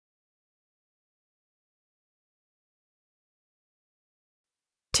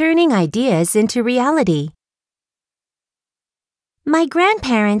turning ideas into reality. My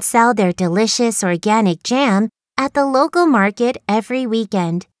grandparents sell their delicious organic jam at the local market every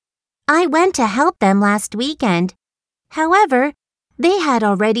weekend. I went to help them last weekend. However, they had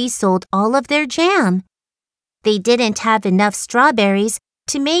already sold all of their jam. They didn't have enough strawberries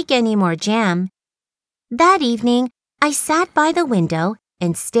to make any more jam. That evening, I sat by the window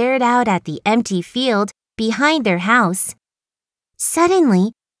and stared out at the empty field behind their house.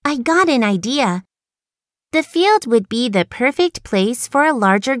 Suddenly, I got an idea. The field would be the perfect place for a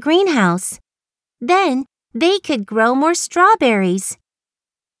larger greenhouse. Then, they could grow more strawberries.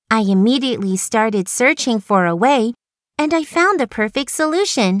 I immediately started searching for a way, and I found the perfect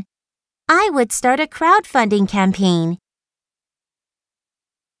solution. I would start a crowdfunding campaign.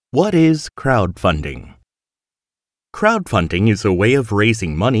 What is crowdfunding? Crowdfunding is a way of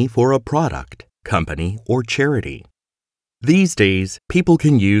raising money for a product, company, or charity. These days, people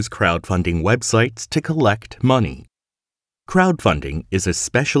can use crowdfunding websites to collect money. Crowdfunding is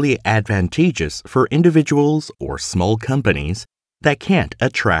especially advantageous for individuals or small companies that can't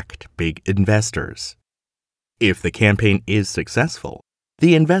attract big investors. If the campaign is successful,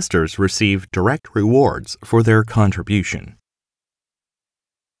 the investors receive direct rewards for their contribution.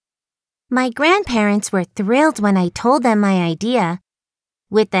 My grandparents were thrilled when I told them my idea.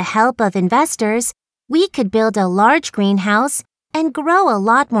 With the help of investors, we could build a large greenhouse and grow a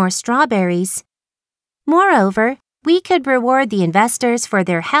lot more strawberries. Moreover, we could reward the investors for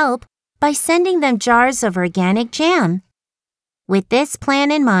their help by sending them jars of organic jam. With this plan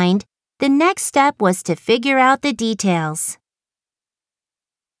in mind, the next step was to figure out the details.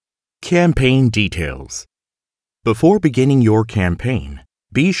 Campaign details. Before beginning your campaign,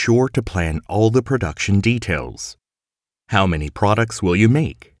 be sure to plan all the production details. How many products will you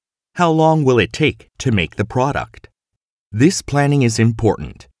make? How long will it take to make the product? This planning is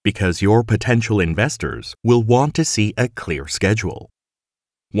important because your potential investors will want to see a clear schedule.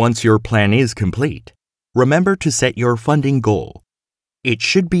 Once your plan is complete, remember to set your funding goal. It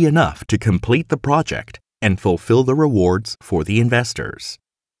should be enough to complete the project and fulfill the rewards for the investors.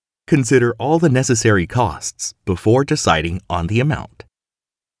 Consider all the necessary costs before deciding on the amount.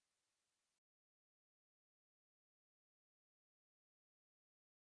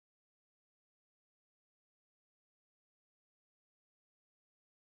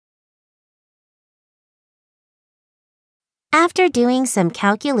 After doing some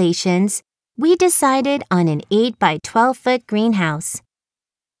calculations, we decided on an 8 by 12-foot greenhouse.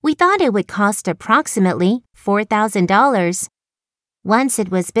 We thought it would cost approximately $4,000. Once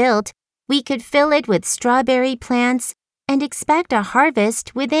it was built, we could fill it with strawberry plants and expect a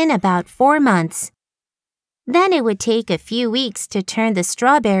harvest within about 4 months. Then it would take a few weeks to turn the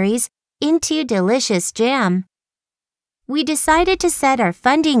strawberries into delicious jam. We decided to set our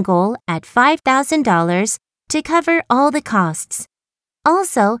funding goal at $5,000 to cover all the costs.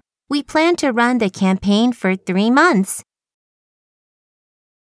 Also, we plan to run the campaign for 3 months.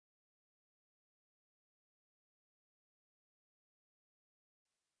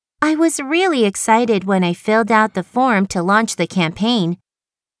 I was really excited when I filled out the form to launch the campaign.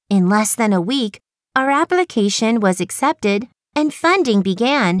 In less than a week, our application was accepted and funding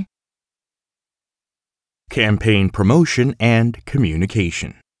began. Campaign promotion and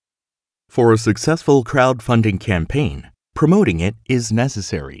communication. For a successful crowdfunding campaign, promoting it is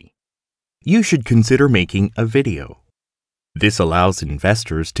necessary. You should consider making a video. This allows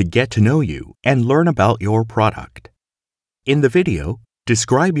investors to get to know you and learn about your product. In the video,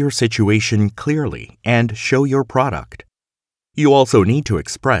 describe your situation clearly and show your product. You also need to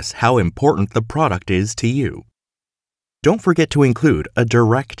express how important the product is to you. Don't forget to include a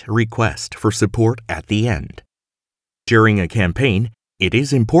direct request for support at the end. During a campaign, it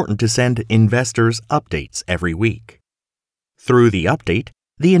is important to send investors updates every week. Through the update,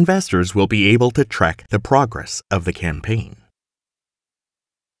 the investors will be able to track the progress of the campaign.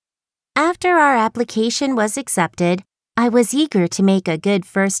 After our application was accepted, I was eager to make a good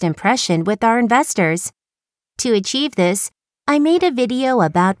first impression with our investors. To achieve this, I made a video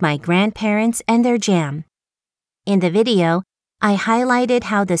about my grandparents and their jam. In the video, I highlighted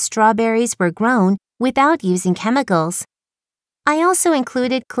how the strawberries were grown without using chemicals. I also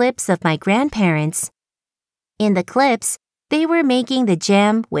included clips of my grandparents. In the clips, they were making the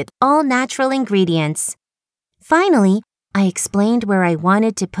jam with all natural ingredients. Finally, I explained where I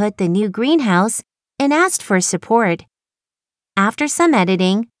wanted to put the new greenhouse and asked for support. After some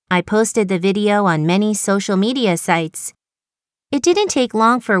editing, I posted the video on many social media sites. It didn't take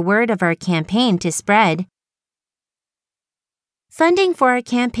long for word of our campaign to spread. Funding for our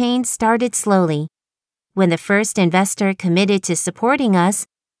campaign started slowly. When the first investor committed to supporting us,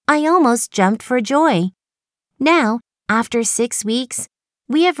 I almost jumped for joy. Now, after 6 weeks,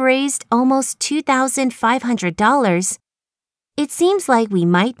 we have raised almost $2,500. It seems like we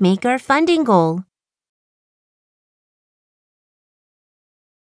might make our funding goal.